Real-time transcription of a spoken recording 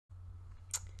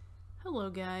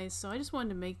Hello guys, so I just wanted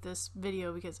to make this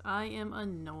video because I am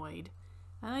annoyed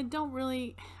and I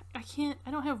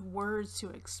don't have words to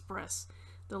express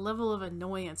the level of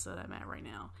annoyance that I'm at right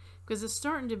now, because it's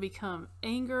starting to become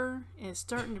anger and it's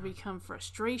starting to become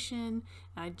frustration,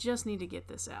 and I just need to get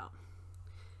this out.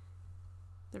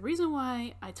 The reason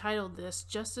why I titled this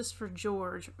Justice for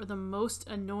George, or the most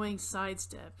annoying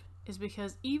sidestep, is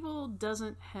because evil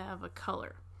doesn't have a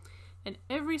color. And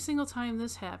every single time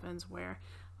this happens, where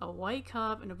a white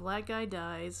cop and a black guy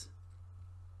dies,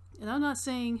 and I'm not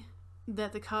saying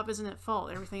that the cop isn't at fault.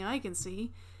 Everything I can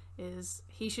see is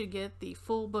he should get the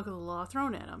full book of the law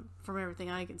thrown at him, from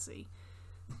everything I can see.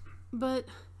 But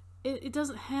it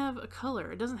doesn't have a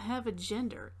color. It doesn't have a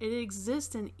gender. It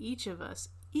exists in each of us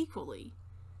equally.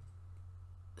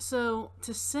 So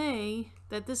to say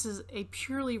that this is a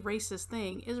purely racist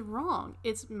thing is wrong.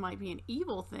 It might be an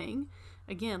evil thing.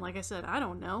 Again, like I said, I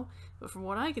don't know. But from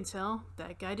what I can tell,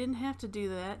 that guy didn't have to do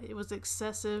that. It was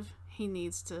excessive. He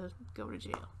needs to go to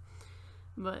jail.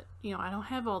 But, I don't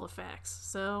have all the facts.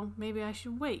 So maybe I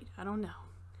should wait. I don't know.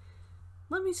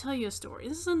 Let me tell you a story.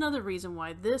 This is another reason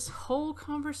why this whole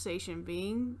conversation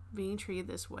being treated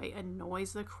this way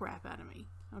annoys the crap out of me.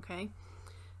 Okay?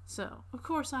 So, of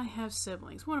course I have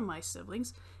siblings. One of my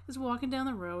siblings is walking down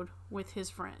the road with his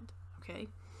friend. Okay?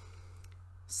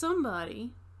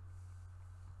 Somebody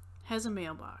has a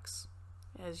mailbox,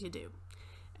 as you do,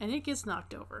 and it gets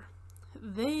knocked over.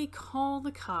 They call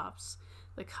the cops.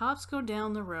 The cops go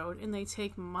down the road and they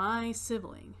take my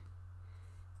sibling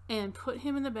and put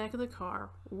him in the back of the car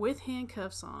with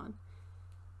handcuffs on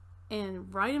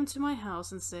and ride him to my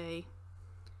house and say,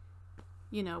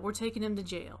 we're taking him to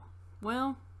jail.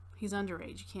 Well, he's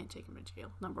underage. You can't take him to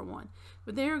jail, number one.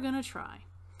 But they're going to try.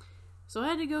 So I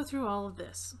had to go through all of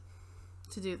this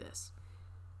to do this.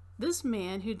 This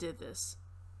man who did this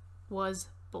was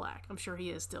black. I'm sure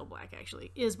he is still black, actually.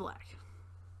 Is black.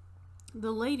 The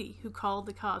lady who called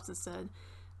the cops and said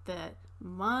that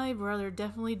my brother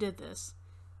definitely did this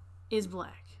is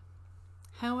black.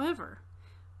 However,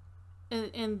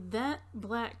 and that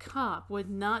black cop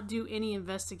would not do any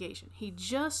investigation. He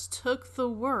just took the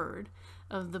word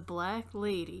of the black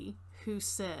lady who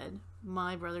said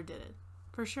my brother did it.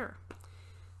 For sure.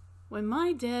 When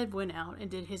my dad went out and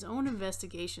did his own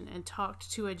investigation and talked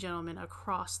to a gentleman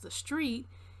across the street,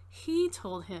 he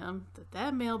told him that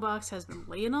that mailbox has been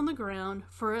laying on the ground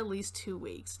for at least 2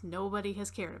 weeks. Nobody has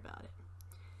cared about it.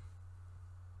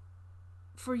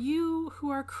 For you who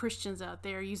are Christians out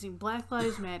there using Black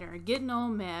Lives Matter and getting all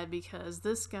mad because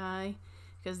this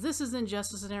is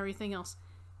injustice and everything else,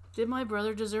 did my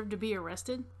brother deserve to be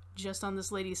arrested just on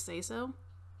this lady's say-so?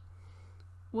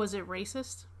 Was it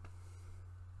racist?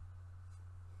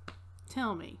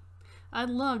 Tell me. I'd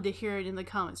love to hear it in the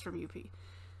comments from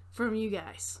you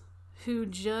guys who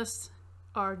just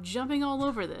are jumping all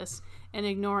over this and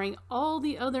ignoring all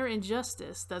the other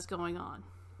injustice that's going on.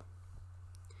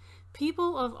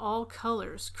 People of all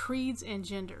colors, creeds, and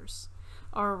genders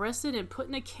are arrested and put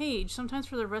in a cage, sometimes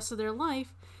for the rest of their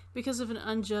life, because of an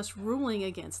unjust ruling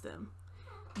against them.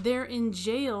 They're in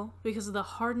jail because of the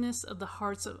hardness of the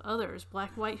hearts of others.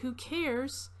 Black, white, who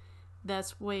cares?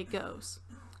 That's the way it goes.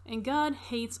 And God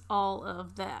hates all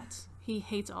of that. He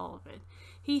hates all of it.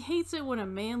 He hates it when a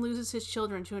man loses his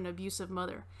children to an abusive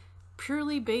mother,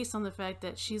 purely based on the fact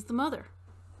that she's the mother.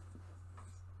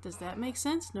 Does that make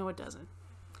sense? No, it doesn't.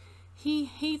 He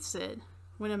hates it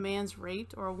when a man's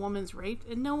raped or a woman's raped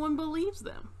and no one believes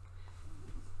them.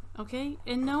 Okay?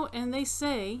 And they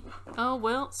say, oh,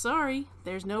 well, sorry,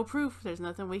 there's no proof. There's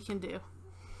nothing we can do.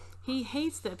 He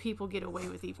hates that people get away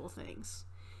with evil things.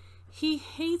 He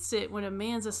hates it when a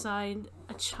man's assigned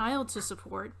a child to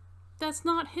support that's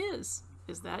not his.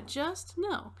 Is that just?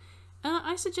 No.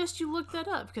 I suggest you look that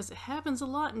up, because it happens a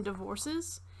lot in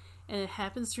divorces, and it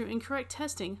happens through incorrect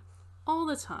testing all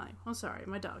the time. I'm sorry,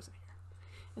 my dog's in here.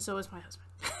 And so is my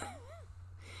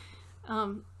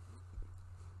husband.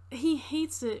 He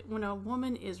hates it when a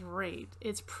woman is raped.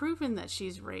 It's proven that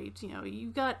she's raped.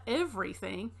 You've got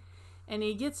everything, and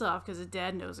he gets off because his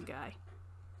dad knows a guy.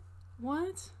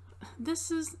 What? This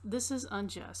is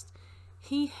unjust.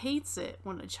 He hates it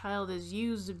when a child is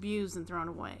used, abused, and thrown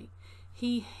away.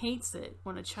 He hates it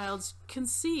when a child's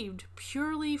conceived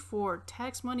purely for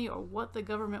tax money or what the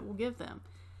government will give them.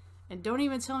 And don't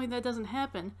even tell me that doesn't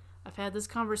happen. I've had this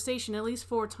conversation at least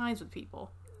 4 times with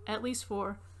people. At least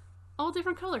 4. All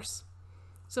different colors.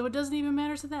 So it doesn't even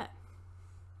matter to that.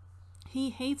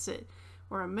 He hates it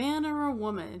where a man or a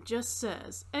woman just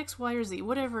says X, Y, or Z,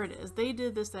 whatever it is. They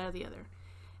did this, that, or the other.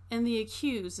 And the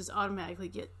accused is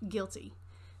automatically guilty.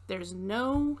 There's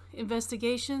no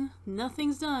investigation,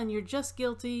 nothing's done, you're just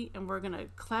guilty, and we're going to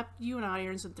clap you in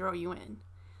irons and throw you in.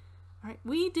 All right?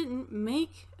 We didn't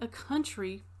make a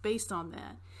country based on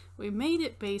that. We made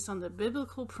it based on the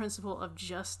biblical principle of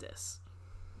justice.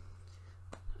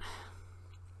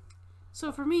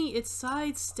 So for me, it's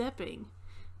sidestepping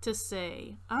to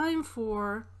say, I'm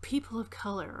for people of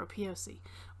color or POC,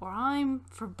 or I'm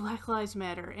for Black Lives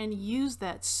Matter, and use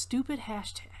that stupid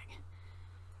hashtag.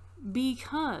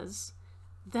 Because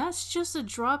that's just a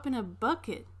drop in a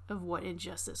bucket of what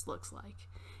injustice looks like.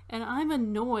 And I'm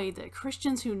annoyed that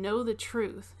Christians who know the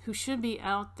truth, who should be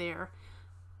out there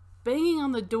banging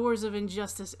on the doors of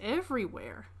injustice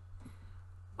everywhere,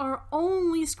 are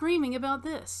only screaming about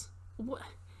this.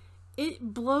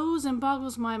 It blows and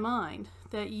boggles my mind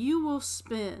that you will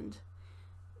spend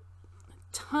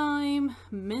time,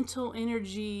 mental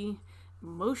energy,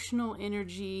 emotional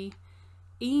energy,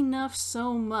 enough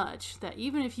so much that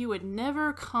even if you would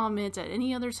never comment at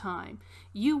any other time,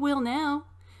 you will now,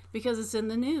 because it's in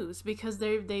the news, because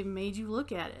they've made you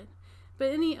look at it.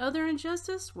 But any other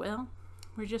injustice, well,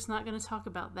 we're just not going to talk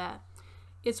about that.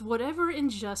 It's whatever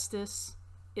injustice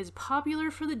is popular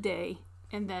for the day,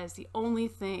 and that is the only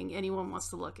thing anyone wants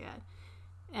to look at.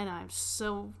 And I'm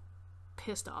so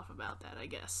pissed off about that, I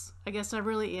guess. I guess I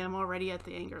really am already at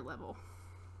the anger level.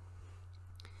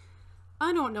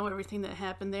 I don't know everything that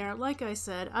happened there. Like I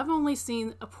said, I've only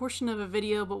seen a portion of a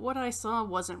video, but what I saw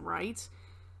wasn't right.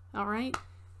 Alright?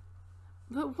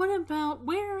 But what about,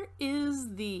 where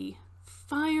is the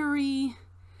fiery,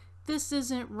 this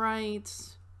isn't right,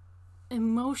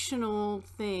 emotional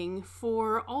thing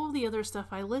for all the other stuff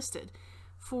I listed?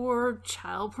 For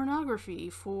child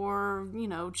pornography, for,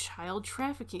 child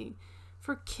trafficking,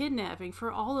 for kidnapping,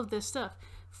 for all of this stuff,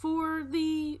 for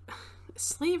the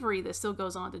slavery that still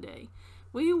goes on today.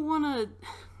 We want to,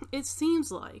 it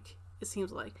seems like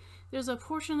there's a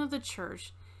portion of the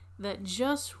church that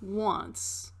just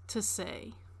wants to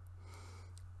say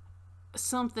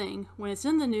something when it's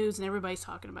in the news and everybody's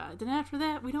talking about it. Then after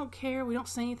that, we don't care, we don't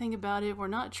say anything about it, we're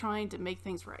not trying to make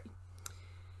things right.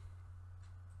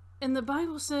 And the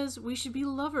Bible says we should be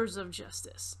lovers of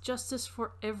justice. Justice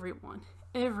for everyone.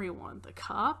 Everyone. The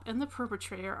cop and the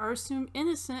perpetrator are assumed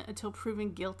innocent until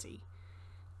proven guilty.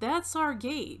 That's our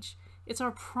gauge. It's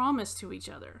our promise to each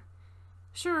other.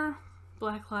 Sure,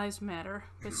 Black Lives Matter,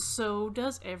 but so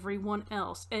does everyone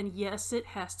else. And yes, it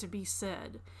has to be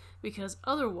said, because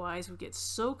otherwise we get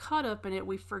so caught up in it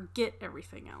we forget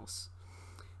everything else.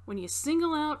 When you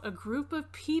single out a group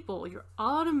of people, you're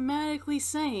automatically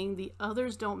saying the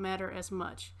others don't matter as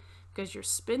much, because you're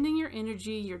spending your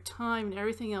energy, your time, and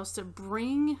everything else to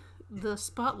bring the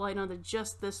spotlight onto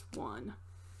just this one.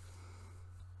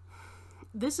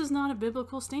 This is not a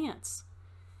biblical stance,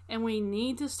 and we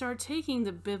need to start taking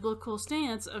the biblical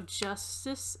stance of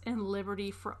justice and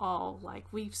liberty for all, like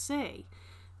we say.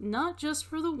 Not just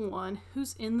for the one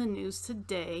who's in the news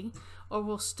today or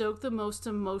will stoke the most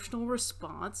emotional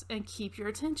response and keep your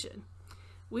attention.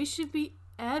 We should be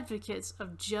advocates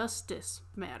of justice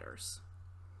matters.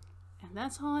 And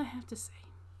that's all I have to say.